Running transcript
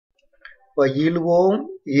பயிலுவோம்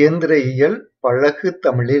இயந்திர இயல் பழகு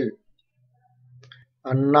தமிழில்.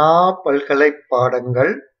 அண்ணா பல்கலைப்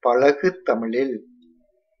பாடங்கள் பழகு தமிழில்.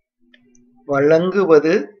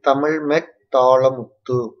 வழங்குவது தமிழ்மெக்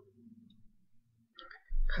தாளமுத்து.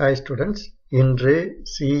 Hi students, இன்று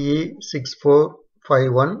CE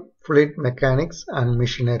 6451 Fluid Mechanics and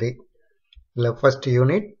Machinery. First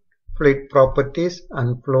unit Fluid Properties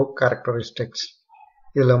and Flow Characteristics.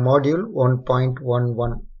 இதுல Module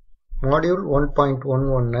 1.11. Module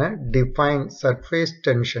 1.11 Define Surface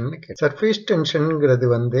Tension. Surface Tension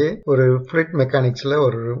ஒரு Fluid Mechanicsல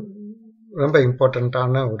ஒரு ரொம்ப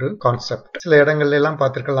இம்பார்ட்டன்டான ஒரு கான்செப்ட். சில இடங்கள்ல எல்லாம்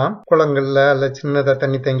பார்த்திருக்கலாம், குளங்கள்ல அல்ல சின்னதா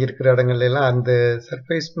தண்ணி தங்கி இருக்கிற இடங்கள்ல எல்லாம் அந்த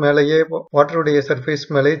சர்ஃபேஸ் மேலேயே, வாட்டருடைய சர்ஃபேஸ்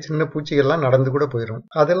மேலேயே சின்ன பூச்சிகள்லாம் நடந்து கூட போயிடும்.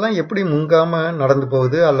 அதெல்லாம் எப்படி முங்காம நடந்து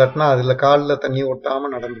போகுது, அல்லட்னா அதுல காலில் தண்ணி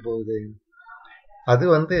ஒட்டாம நடந்து போகுது? அது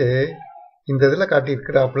இந்த இதுல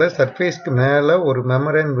காட்டியிருக்கிறாப்புல சர்ஃபேஸ்க்கு மேல ஒரு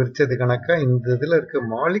மெமரேன் விரிச்சது கணக்கா இந்த இதுல இருக்க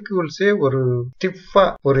மாலிக்யூல்ஸே ஒரு ஸ்டிஃபா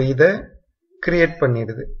ஒரு இதை கிரியேட்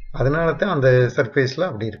பண்ணிடுது. அதனால தான் அந்த சர்ஃபேஸ்ல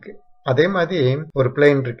அப்படி இருக்கு. அதே மாதிரி ஒரு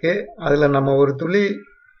பிளேன் இருக்கு, அதுல நம்ம ஒரு துளி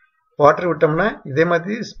வாட்டர் விட்டோம்னா இதே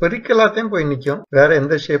மாதிரி ஸ்பெரிக்கலாத்தையும் போய் நிற்கும், வேற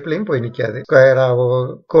எந்த ஷேப்லயும் போய் நிற்காது. ஸ்கொயராவோ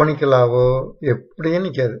கோனிக்கலாவோ எப்படியும்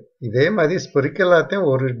நிற்காது. இதே மாதிரி ஸ்பெரிக்கலாத்தையும்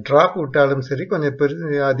ஒரு டிராப் விட்டாலும் சரி,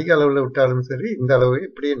 கொஞ்சம் அதிக அளவுல விட்டாலும் சரி, இந்த அளவு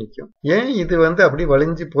இப்படியே நிற்கும். ஏன் இது அப்படி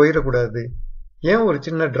வளைஞ்சு போயிடக்கூடாது? ஏன் ஒரு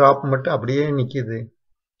சின்ன டிராப் மட்டும் அப்படியே நிற்கிது?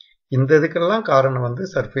 இந்த இதுக்கெல்லாம் காரணம்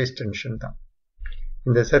சர்ஃபேஸ் டென்ஷன் தான்.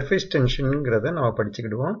 இந்த சர்ஃபேஸ் டென்ஷன்ங்கிறத நம்ம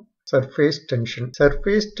படிச்சுக்கிடுவோம். Surface tension.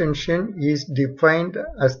 Surface tension is defined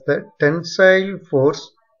as the tensile force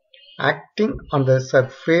acting on the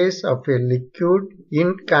surface of a liquid in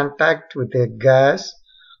contact with a gas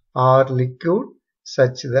or liquid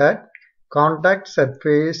such that contact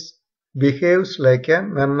surface behaves like a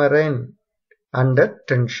membrane under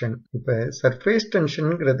tension. இப்ப surface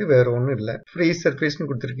tensionங்கிறது வேற ஒன்றும் இல்லை, free சர்ஃபேஸ்னு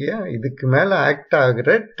கொடுத்துருக்கியா, இதுக்கு மேல act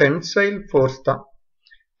ஆகிற tensile force தான்.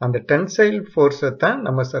 அந்த tensile ஃபோர்ஸை தான்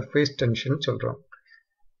நம்ம சர்ஃபேஸ் டென்ஷன் சொல்றோம்.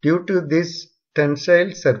 Due to this tensile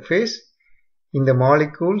surface இந்த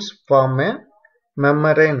மாலிகூல்ஸ் ஃபார்ம் எ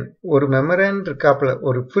மெமரேன். ஒரு மெமரேன் இருக்காப்புல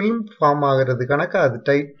ஒரு ஃபில்ம் ஃபார்ம் ஆகிறது கணக்கா அது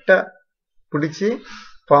டைட்டா பிடிச்சி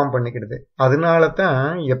ஃபார்ம் பண்ணிக்கிடுது. அதனால தான்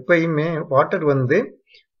எப்பயுமே வாட்டர்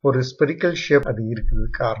ஒரு ஸ்பெரிக்கல் ஷேப் அது இருக்குது.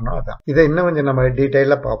 காரணம் அதான். இதை இன்னும் கொஞ்சம் நம்ம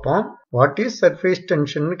டீட்டெயிலா பார்ப்போம். வாட் இஸ் சர்ஃபேஸ்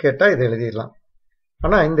டென்ஷன் கேட்டா இதை எழுதிடலாம்.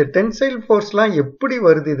 ஆனா இந்த டென்சைல் ஃபோர்ஸ்லாம் எப்படி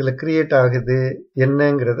வருது, இதுல கிரியேட் ஆகுது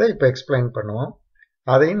என்னங்கிறத இப்ப எக்ஸ்பிளைன் பண்ணுவோம்.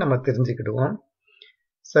 அதையும் நம்ம தெரிஞ்சுக்கிடுவோம்.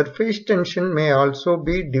 Surface tension may also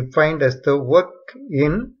be defined as the work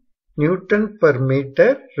in Newton per meter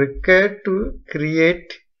required to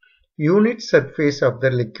create unit surface of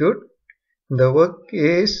the liquid. The work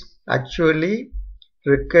is actually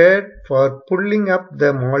required for pulling up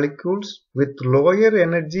the molecules with lower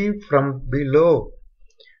energy from below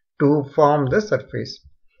to form the surface.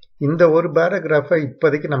 இந்த ஒரு பேராகிராஃபை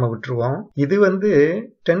இப்போதைக்கு நம்ம விட்டுருவோம். இது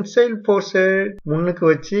tensile ஃபோர்ஸை முன்னுக்கு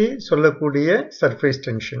வச்சு சொல்லக்கூடிய சர்ஃபேஸ்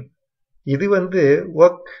டென்ஷன். இது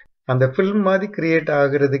ஒர்க், அந்த ஃபில்ம் மாதிரி கிரியேட்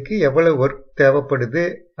ஆகுறதுக்கு எவ்வளவு ஒர்க் தேவைப்படுது,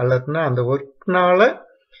 அல்லதுன்னா அந்த ஒர்க்னால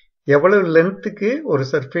எவ்வளவு லென்த்துக்கு ஒரு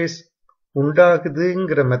சர்ஃபேஸ்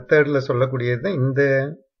உண்டாகுதுங்கிற மெத்தட்ல சொல்லக்கூடியது தான் இந்த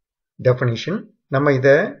டெஃபினிஷன். நம்ம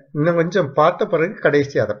இதை இன்னும் கொஞ்சம் பார்த்த பிறகு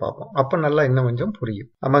கடைசி அதை பார்ப்போம். அப்ப நல்லா இன்னும் கொஞ்சம் புரியும்.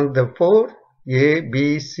 Among the four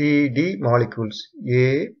ABCD molecules,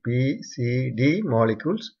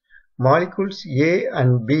 molecules A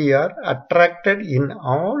and B are attracted in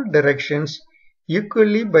all directions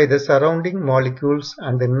equally by the surrounding molecules,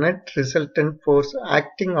 and the net resultant force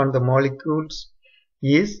acting on the molecules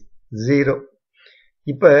is 0.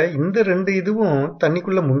 இப்ப இந்த ரெண்டு இதுவும்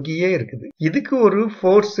தண்ணிக்குள்ள முங்கியே இருக்குது. இதுக்கு ஒரு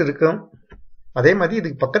ஃபோர்ஸ் இருக்கும், அதே மாதிரி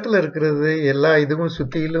இதுக்கு பக்கத்துல இருக்கிறது எல்லா இதுவும்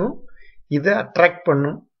சுத்திலும் இதை அட்ராக்ட்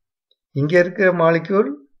பண்ணும். இங்க இருக்கிற மாலிக்யூல்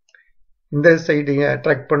இந்த சைடு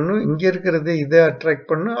அட்ராக்ட் பண்ணும், இங்க இருக்கிறது இதை அட்ராக்ட்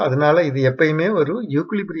பண்ணும். அதனால இது எப்பயுமே ஒரு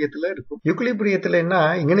யூக்லிபிரியத்துல இருக்கும். யூக்லிபிரியத்துலன்னா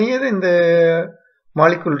இங்கனையே இந்த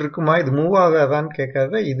மாலிக்யூல் இருக்குமா, இது மூவ் ஆகாதான்னு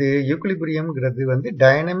கேட்காத. இது யூக்லிபிரியம்ங்கிறது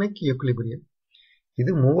டைனமிக் யூக்லிபிரியம்.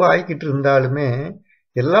 இது மூவ் ஆகிக்கிட்டு இருந்தாலுமே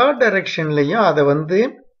எல்லா டைரக்ஷன்லயும் அதை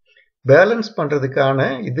பேலன்ஸ் பண்றதுக்கான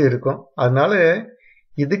இது இருக்கும். அதனால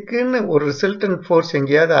இதுக்குன்னு ஒரு ரிசல்டன்ட் ஃபோர்ஸ்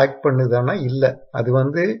எங்கேயாவது ஆக்ட் பண்ணுதானா இல்ல,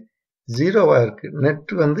 அது ஜீரோவா இருக்கு.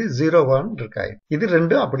 நெட் ஜீரோவான்னு இருக்காது. இது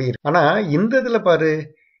ரெண்டும் அப்படி இருக்கு. ஆனா இந்த இதுல பாரு,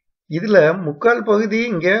 இதுல முக்கால் பகுதி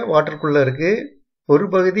இங்க வாட்டருக்குள்ள இருக்கு, ஒரு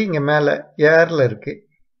பகுதி இங்க மேல ஏர்ல இருக்கு.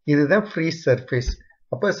 இதுதான் ஃப்ரீ சர்ஃபேஸ்.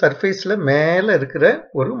 அப்ப சர்ஃபேஸ்ல மேல இருக்கிற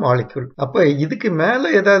ஒரு மாலிக்யூல். அப்ப இதுக்கு மேல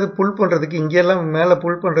ஏதாவது புல் பண்றதுக்கு, இங்கெல்லாம் மேல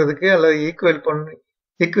புல் பண்றதுக்கு அல்லது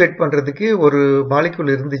ஈக்குவேட் பண்றதுக்கு ஒரு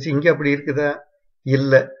மாலிக்யூல் இருந்துச்சு. இங்க அப்படி இருக்குதா?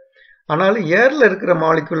 இல்ல. ஆனாலும் ஏர்ல இருக்கிற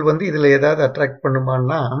மாலிக்யூல் வந்து இதுல ஏதாவது அட்ராக்ட்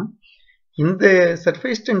பண்ணுமான்னா, இந்த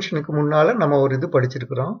சர்ஃபேஸ் டென்ஷனுக்கு முன்னால நம்ம ஒரு இது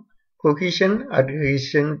படிச்சிருக்கிறோம், கொஹிஷன்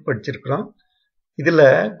அட்ஹெஷன் படிச்சிருக்கிறோம். இதுல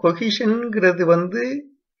கொஹிஷன்ங்கிறது வந்து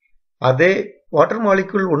அதே வாட்டர்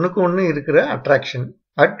மாலிக்யூல் ஒண்ணுக்கு ஒண்ணு இருக்கிற அட்ராக்ஷன்.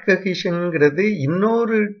 அட்ஹெஷன்ங்கிறது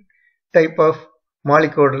இன்னொரு டைப் ஆஃப்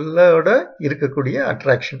மாலிக்யூலோட இருக்கக்கூடிய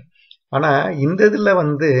அட்ராக்ஷன். ஆனா இந்த இதுல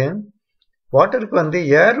வந்து வாட்டருக்கு வந்து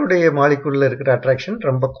ஏருடைய மாலிக்யூல்ல இருக்கிற அட்ராக்ஷன்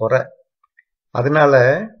ரொம்ப குறை. அதனால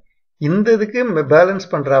இந்த இதுக்கு பேலன்ஸ்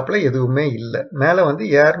பண்றாப்புல எதுவுமே இல்லை. மேல வந்து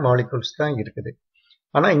ஏர் மாலிக்யூல்ஸ் தான் இருக்குது.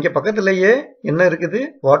 ஆனா இங்க பக்கத்திலேயே என்ன இருக்குது,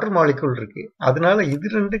 வாட்டர் மாலிக்யூல் இருக்கு. அதனால இது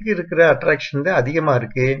ரெண்டுக்கு இருக்கிற அட்ராக்ஷன் தான் அதிகமா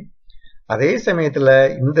இருக்கு. அதே சமயத்துல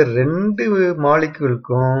இந்த ரெண்டு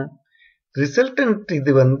மாலிக்யூலுக்கும் ரிசல்டன்ட்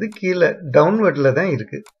இது வந்து கீழே டவுன்வர்ட்ல தான்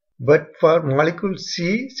இருக்கு. But for molecule C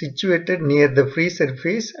situated near the free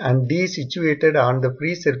surface and D situated on the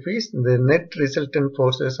free surface, the net resultant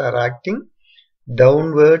forces are acting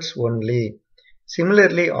downwards only.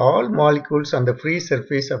 Similarly, all molecules on the free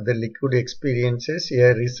surface of the liquid experiences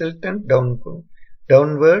a resultant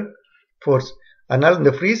downward force. அதனால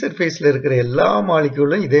இந்த free சர்ஃபேஸ்ல இருக்கிற எல்லா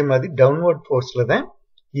மாலிக்யூலும் இதே மாதிரி downward ஃபோர்ஸ்ல தான்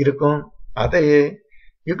இருக்கும். அதை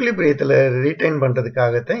ஈக்குலிபிரியத்துல retain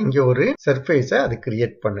பண்றதுக்காகத்தான் இங்க ஒரு சர்ஃபேஸை அது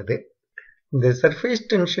கிரியேட் பண்ணுது. இந்த சர்ஃபேஸ்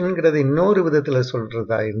டென்ஷன்ங்கிறது இன்னொரு விதத்துல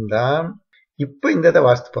சொல்றதா இருந்தா, இப்ப இந்த இதை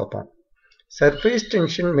வாசித்து பார்ப்போம். Surface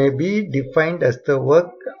tension may be defined as the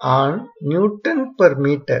work on Newton per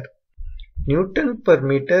meter. Newton per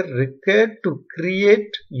meter required to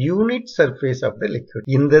create unit surface of the liquid.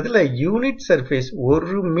 இந்த இதுல யூனிட் சர்ஃபேஸ்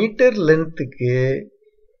 1 மீட்டர் லென்த்துக்கு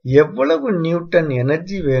எவ்வளவு நியூட்டன்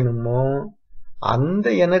எனர்ஜி வேணுமோ அந்த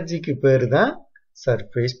எனர்ஜிக்கு பேரு தான்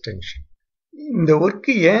சர்ஃபேஸ் டென்ஷன். இந்த ஒர்க்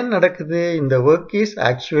ஏன் நடக்குது? இந்த work is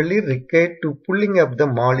actually required to pulling up the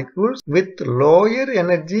molecules with lower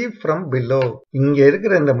energy from below. இங்க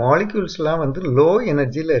இருக்கிற இந்த மாலிகூல்ஸ் எல்லாம் வந்து லோ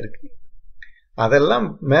எனர்ஜில இருக்கு. அதெல்லாம்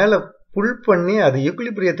மேல புல் பண்ணி அது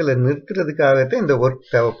ஈக்குலிபிரியத்துல நிறுத்துறதுக்காகத்தான் இந்த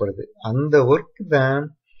ஒர்க் தேவைப்படுது. அந்த ஒர்க் தான்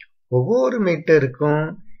ஒவ்வொரு மீட்டருக்கும்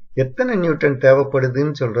எத்தனை நியூட்டன்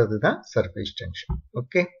தேவைப்படுதுன்னு சொல்றது தான் surface tension.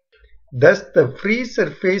 Okay. Thus, the free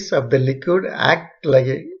surface of the liquid acts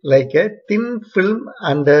like a thin film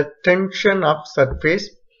under tension of surface,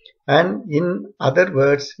 and in other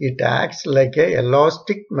words, it acts like a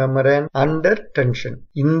elastic membrane under tension.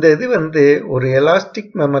 இந்த இது வந்து ஒரு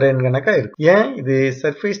elastic மெமரேன் கணக்கா இருக்கு. ஏன் இது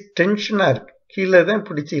surface டென்ஷனா இருக்கு, கீழே தான்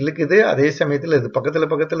பிடிச்சி இழுக்குது. அதே சமயத்துல இது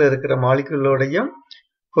பக்கத்துல இருக்கிற மாலிகுலோடையும்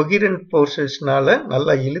கொஹிரண்ட் ஃபோர்ஸஸ்னால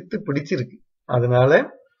நல்லா இழுத்து பிடிச்சிருக்கு. அதனால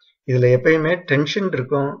இதுல எப்பயுமே டென்ஷன்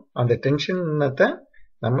இருக்கும். அந்த டென்ஷனை தான்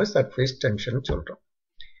நம்ம சர்ஃபேஸ் டென்ஷன் சொல்றோம்.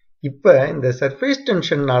 இப்ப இந்த சர்ஃபேஸ்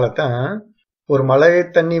டென்ஷன்னால தான் ஒரு மழை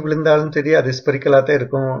தண்ணி விழுந்தாலும் சரி அது ஸ்பெரிக்கலா தான்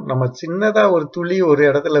இருக்கும். நம்ம சின்னதா ஒரு துளி ஒரு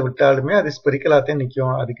இடத்துல விட்டாலுமே அது ஸ்பெரிக்கலா தான்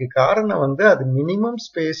நிற்கும். அதுக்கு காரணம் வந்து அது மினிமம்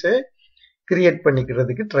ஸ்பேஸை கிரியேட்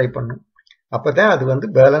பண்ணிக்கிறதுக்கு ட்ரை பண்ணும். அப்பதான் அது வந்து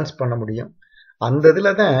பேலன்ஸ் பண்ண முடியும். அந்த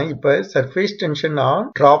இதுல தான் இப்ப சர்ஃபேஸ் டென்ஷன் ஆன்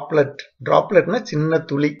டிராப்லெட்னா சின்ன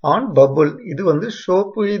துளி, ஆன் பபுள். இது வந்து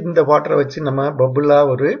சோப்பு இந்த வாட்டரை வச்சு நம்ம பபுளா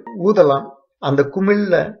ஒரு ஊதலாம். அந்த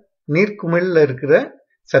குமிழ்ல நீர் குமிழ்ல இருக்கிற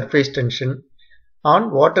surface tension. On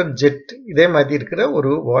water jet, இதே மாதிரி இருக்கிற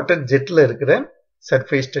ஒரு வாட்டர் ஜெட்ல இருக்கிற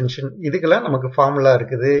சர்ஃபேஸ் டென்ஷன். இதுக்கெல்லாம் நமக்கு ஃபார்முலா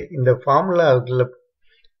இருக்குது. இந்த ஃபார்முலாவுக்குள்ள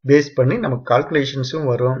பேஸ் பண்ணி நமக்கு கால்குலேஷன்ஸும்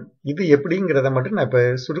வரும். இது எப்படிங்கிறத மட்டும் நான் இப்ப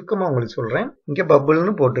சுருக்கமா உங்களுக்கு சொல்றேன். இங்க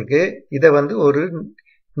பபுள்னு போட்டிருக்கு. இதை வந்து ஒரு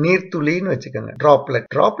நீர்த்துளின்னு வச்சுக்கோங்க,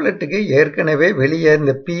 டிராப்லெட்டுக்கு ஏற்கனவே வெளியே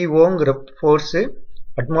இந்த பிஓங்கிற ஃபோர்ஸ்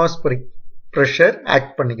அட்மாஸ்பரிக் ப்ரெஷர்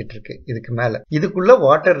ஆக்ட் பண்ணிக்கிட்டு இருக்கு. இதுக்கு மேல இதுக்குள்ள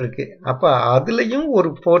வாட்டர் இருக்கு. அப்ப அதுலயும்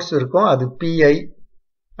ஒரு ஃபோர்ஸ் இருக்கும், அது பிஐ.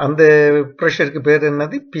 அந்த ப்ரெஷருக்கு பேர்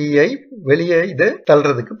என்னது? பிஐ. வெளியே இதை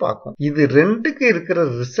தள்ளுறதுக்கு பார்க்கும். இது ரெண்டுக்கு இருக்கிற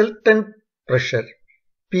ரிசல்டன்ட் ப்ரெஷர்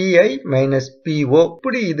பிஐ மைனஸ் பிஓ.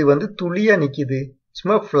 இப்படி இது வந்து துளியா நிக்குது.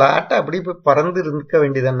 சும்மா பிளாட்டா அப்படி பறந்து இருக்க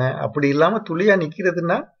வேண்டியதானே. அப்படி இல்லாம துளியா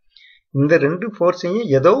நிக்கிறதுனா இந்த ரெண்டு ஃபோர்ஸையும்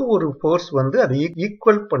ஏதோ ஒரு ஃபோர்ஸ் வந்து அது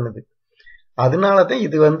ஈக்குவல் பண்ணுது. அதனாலதான்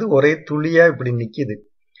இது வந்து ஒரே துளியா இப்படி நிக்குது.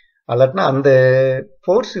 அல்லாட்டினா அந்த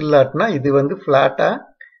ஃபோர்ஸ் இல்லாட்டினா இது வந்து பிளாட்டா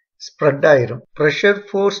ஸ்ப்ரெட் ஆயிரும். ப்ரெஷர்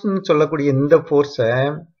ஃபோர்ஸ்ன்னு சொல்லக்கூடிய இந்த ஃபோர்ஸை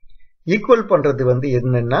ஈக்குவல் பண்றது வந்து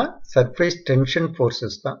என்னன்னா சர்ஃபேஸ் டென்ஷன்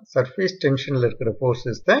ஃபோர்ஸஸ் தான். சர்ஃபேஸ் டென்ஷன்ல இருக்கிற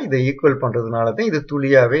ஃபோர்ஸஸ் தான் இதை ஈக்குவல் பண்றதுனால தான் இது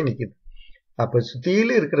துளியாவே நிக்குது. அப்ப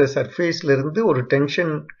சுத்தியில இருக்கிற சர்ஃபேஸ்ல இருந்து ஒரு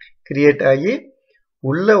டென்ஷன் கிரியேட் ஆகி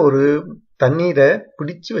உள்ள ஒரு தண்ணீரை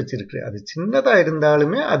பிடிச்சு வச்சிருக்கு. அது சின்னதா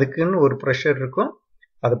இருந்தாலுமே அதுக்குன்னு ஒரு ப்ரெஷர் இருக்கும்,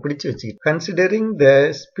 அதை பிடிச்சு வச்சுக்கிட்டு. Considering the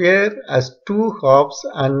sphere as 2 halves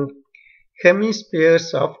and hemispheres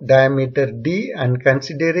of diameter d and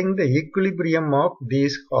considering the equilibrium of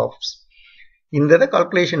these halves. இந்த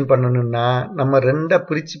கால்குலேஷன் பண்ணணும்னா நம்ம ரெண்டா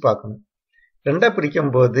பிரிச்சு பார்க்கணும். ரெண்டா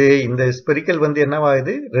பிரிக்கும் போது இந்த ஸ்பெரிக்கல் வந்து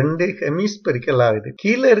என்னவாகுது, 2 ஹெமிஸ்பெரிக்கல் ஆகுது.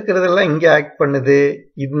 கீழே இருக்கிறதெல்லாம் இங்க ஆக்ட் பண்ணுது.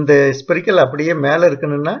 இந்த ஸ்பெரிக்கல் அப்படியே மேல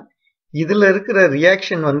இருக்கணும்னா இதுல இருக்கிற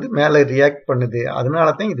ரியாக்ஷன் வந்து மேல ரியாக்ட் பண்ணுது.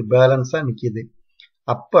 அதனாலதான் இது பேலன்ஸா நிக்குது.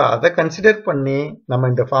 அப்ப அதை கன்சிடர் பண்ணி நம்ம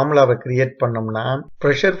இந்த ஃபார்முலாவை கிரியேட் பண்ணோம்னா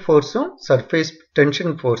ப்ரெஷர் ஃபோர்ஸும் சர்ஃபேஸ்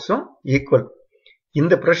டென்ஷன் ஃபோர்ஸும் ஈக்குவல்.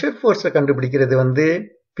 இந்த ப்ரெஷர் ஃபோர்ஸை கண்டுபிடிக்கிறது வந்து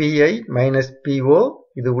பிஐ மைனஸ் பிஓ,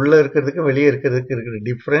 இது உள்ள இருக்கிறதுக்கு வெளியே இருக்கிறதுக்கு இருக்கிற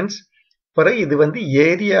டிஃபரன்ஸ். பிறகு இது வந்து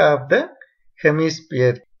ஏரியா ஆஃப் த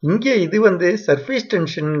ஹெமிஸ்பியர். இங்க இது வந்து சர்ஃபேஸ்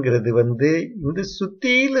டென்ஷன்ங்கிறது வந்து இந்த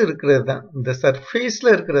சுத்தியில இருக்கிறது தான், இந்த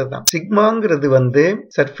சர்ஃபேஸ்ல இருக்கிறது தான். சிக்மாங்கிறது வந்து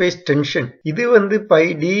சர்ஃபேஸ் டென்ஷன், இது வந்து பை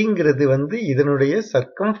டிங்கிறது வந்து இதனுடைய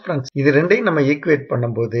சர்க்கம்ஃபரன்ஸ். இது ரெண்டையும் நம்ம ஈக்குவேட்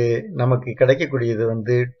பண்ணும்போது நமக்கு கிடைக்கக்கூடியது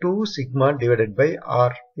வந்து 2 சிக்மா டிவைடட் பை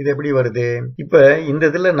ஆர். இது எப்படி வருது? இப்ப இந்த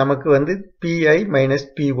இதுல நமக்கு வந்து பிஐ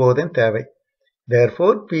மைனஸ் பிஓ தான் தேவை.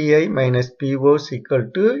 therefore PI minus PO is equal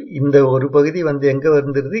to இந்த ஒரு பகுதி வந்து எங்க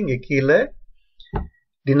வந்துருது, இங்க கீழே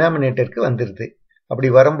டினாமினேட்டருக்கு வந்துருது. அப்படி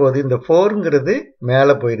வரும்போது இந்த 4ங்கிறது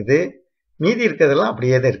மேல போயிருது, மீதி இருக்கிறதெல்லாம்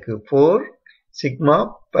அப்படியே தான் இருக்கு. 4 சிக்மா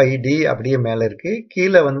பை டி அப்படியே மேல இருக்கு,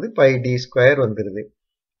 கீழே வந்து பை டி ஸ்கொயர் வந்துருது.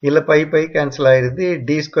 இதுல பை பை கேன்சல் ஆயிருது,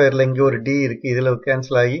 டி ஸ்கொயர்ல இங்க ஒரு டி இருக்கு, இதுல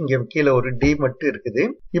கேன்சல் ஆகி இங்க கீழே ஒரு டி மட்டும் இருக்குது.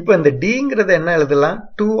 இப்ப இந்த டிங்கிறத என்ன எழுதலாம்,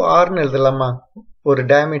 2Rன்னு எழுதலாமா? ஒரு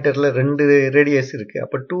டயமீட்டர்ல 2 ரேடியஸ் இருக்கு,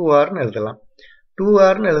 அப்ப 2Rன்னு எழுதலாம்.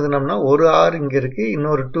 2Rன்னு எழுதினோம்னா ஒரு R இங்க இருக்கு,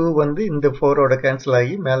 இன்னொரு 2 வந்து இந்த 4ஓட கேன்சல்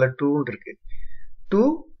ஆகி மேல 2 இருக்கு. 2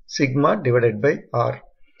 சிக்மா டிவைடட் பை ஆர்.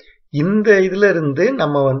 இந்த இதுல இருந்து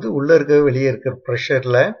நம்ம வந்து உள்ள இருக்க வெளியே இருக்கிற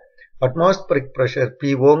ப்ரெஷர்ல அட்மாஸ்பரிக் ப்ரெஷர்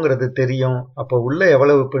பிஓங்கிறது தெரியும். அப்ப உள்ள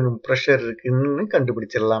எவ்வளவு ப்ரெஷர் இருக்குன்னு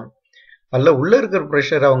கண்டுபிடிச்சிடலாம். அல்ல உள்ள இருக்கிற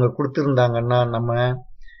ப்ரெஷர் அவங்க கொடுத்திருந்தாங்கன்னா நம்ம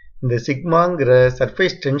இந்த சிக்மாங்கிற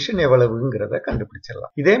சர்ஃபேஸ் டென்ஷன் எவ்வளவுங்கிறத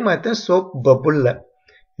கண்டுபிடிச்சிடலாம். இதே மாதிரி தான் சோப் பபுல்ல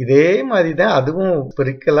இதே மாதிரி தான் அதுவும்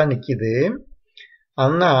ஸ்பெரிக்கலா நிக்குது.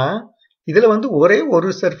 ஆனா இதுல வந்து ஒரே ஒரு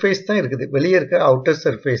சர்ஃபேஸ் தான் இருக்குது, வெளியே இருக்க அவுட்டர்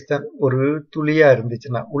சர்ஃபேஸ் தான் ஒரு துளியா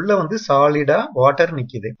இருந்துச்சுன்னா, உள்ள வந்து சாலிடா வாட்டர்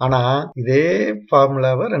நிக்குது. ஆனா இதே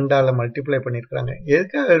ஃபார்முலாவை 2ஆல மல்டிப்ளை பண்ணிருக்காங்க.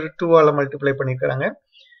 எதுக்காக 2ஆல மல்டிப்ளை பண்ணிருக்காங்க?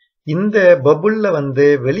 இந்த பபுல்ல வந்து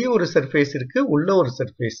வெளியே ஒரு சர்ஃபேஸ் இருக்கு, உள்ள ஒரு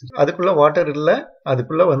சர்ஃபேஸ் இருக்கு. அதுக்குள்ள வாட்டர் இல்ல,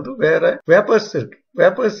 அதுக்குள்ள வந்து வேற வேப்பர்ஸ் இருக்கு.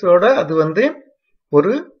 வேப்பர்ஸோட அது வந்து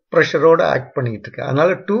ஒரு ப்ரெஷரோட ஆக்ட் பண்ணிட்டு இருக்கு.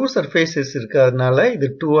 அதனால 2 சர்ஃபேசஸ் இருக்கு, அதனால இது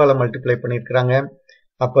 2ஆல மல்டிப்ளை பண்ணிருக்காங்க.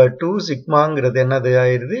 அப்ப 2 சிக்மாங்கிறது என்னது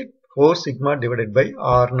ஆயிருது, 4 சிக்மா டிவைடட் பை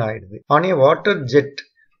ஆர்னு ஆயிடுது. ஆனே வாட்டர் ஜெட்,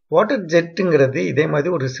 வாட்டர் ஜெட்டுங்கிறது இதே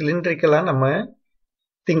மாதிரி ஒரு சிலிண்ட்ரிக்கலா நம்ம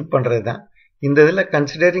திங்க் பண்றது தான். இந்த இதுல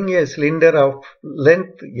கன்சிடரிங் ஏ சிலிண்டர் ஆஃப்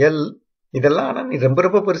லென்த் எல், இதெல்லாம் ஆனா நீ ரொம்ப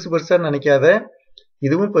ரொம்ப பெருசா நினைக்காத,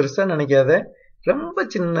 இதுவும் பெருசா நினைக்காத, ரொம்ப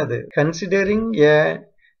சின்னது. Considering A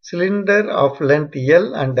cylinder off length L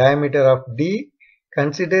and diameter of D,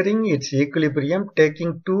 considering it's equilibrium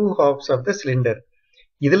taking 2 halves of the cylinder.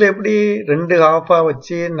 இதுல எப்படி 2 ஹாஃபா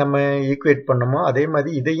வச்சு நம்ம ஈக்குவேட் பண்ணோமோ அதே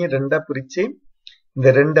மாதிரி இதையும் 2ஆ பிரிச்சு இந்த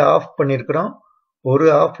 2 ஆஃப் பண்ணிருக்கிறோம். ஒரு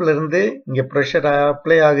ஆஃப்ல இருந்து இங்க பிரஷர்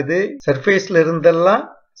அப்ளை ஆகுது, சர்ஃபேஸ்ல இருந்தெல்லாம்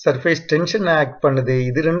சர்ஃபேஸ் டென்ஷன் ஆக்ட் பண்ணுது,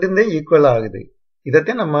 இது ரெண்டும் தான் ஈக்குவல் ஆகுது.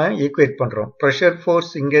 இதைத்தான் நம்ம ஈக்குவேட் பண்றோம். பிரஷர்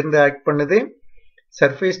ஃபோர்ஸ் இங்க இருந்து ஆக்ட் பண்ணுது,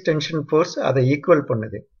 சர்ஃபேஸ் டென்ஷன் ஃபோர்ஸ் அதை ஈக்குவல்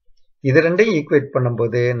பண்ணுது. இது ரெண்டையும் ஈக்குவேட்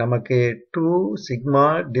பண்ணும்போது நமக்கு 2 சிக்மா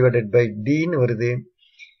டிவைடட் பை டின்னு வருது.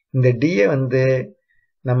 இந்த டியை வந்து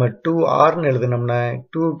நம்ம 2Rன்னு எழுதினோம்னா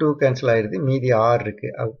 2 கேன்சல் ஆயிடுது, மீதி R இருக்கு.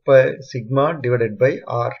 அப்ப சிக்மா டிவைடட் பை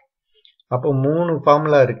ஆர். அப்போ 3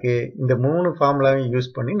 ஃபார்முலா இருக்கு. இந்த 3 ஃபார்முலாவையும்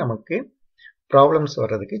யூஸ் பண்ணி நமக்கு ப்ராப்ளம்ஸ்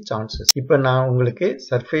வர்றதுக்கு சான்சஸ். இப்போ நான் உங்களுக்கு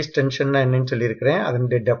சர்ஃபேஸ் டென்ஷன் என்னன்னு சொல்லியிருக்கிறேன்,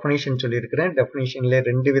 அதனுடைய டெஃபினிஷன் சொல்லியிருக்கிறேன். டெஃபினிஷன்ல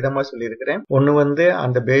 2 விதமா சொல்லியிருக்கிறேன். ஒன்று வந்து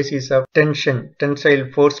அந்த பேசிஸ் ஆஃப் டென்ஷன் டென்சைல்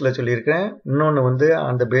ஃபோர்ஸ்ல சொல்லியிருக்கிறேன், இன்னொன்று வந்து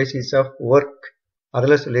அந்த பேசிஸ் ஆஃப் ஒர்க்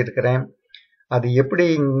அதுல சொல்லியிருக்கிறேன். அது எப்படி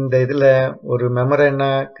இந்த இதுல ஒரு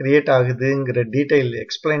மெமரேனா கிரியேட் ஆகுதுங்கிற டீடைல்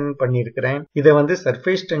எக்ஸ்பிளைன் பண்ணியிருக்கிறேன். இதை வந்து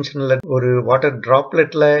சர்ஃபேஸ் டென்ஷன்ல ஒரு வாட்டர்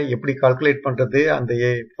டிராப்லெட்ல எப்படி கால்குலேட் பண்றது, அந்த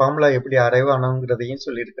ஃபார்முலா எப்படி அரைவ் ஆனோங்கிறதையும்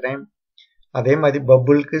சொல்லியிருக்கிறேன். அதே மாதிரி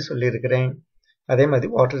பபுளுக்கு சொல்லியிருக்கிறேன், அதே மாதிரி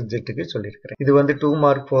வாட்டர் ஜெட்டுக்கு சொல்லியிருக்கிறேன். இது வந்து 2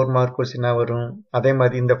 மார்க் 4 மார்க் கொஸ்டினா வரும். அதே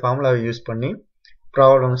மாதிரி இந்த ஃபார்முலாவை யூஸ் பண்ணி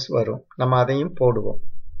ப்ராப்ளம்ஸ் வரும், நம்ம அதையும் போடுவோம்.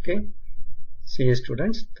 Okay, see you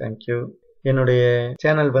students, thank you. என்னுடைய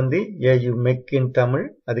சேனல் வந்து AUmech-in-tamil,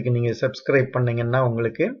 அதுக்கு நீங்க சப்ஸ்கிரைப் பண்ணீங்கன்னா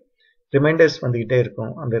உங்களுக்கு ரிமைண்டர்ஸ் வந்துகிட்டே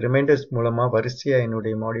இருக்கும். அந்த ரிமைண்டர்ஸ் மூலமா வரிசையா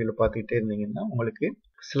என்னுடைய மாடியூலை பார்த்துக்கிட்டே இருந்தீங்கன்னா உங்களுக்கு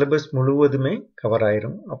சிலபஸ் முழுவதுமே கவர்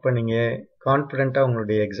ஆயிரும். அப்போ நீங்க கான்ஃபிடென்ட்டா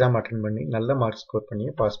உங்களுடைய எக்ஸாம் அட்டென்ட் பண்ணி நல்ல மார்க் ஸ்கோர் பண்ணி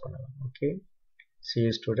பாஸ் பண்ணலாம். Okay, see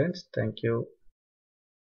you students, thank you.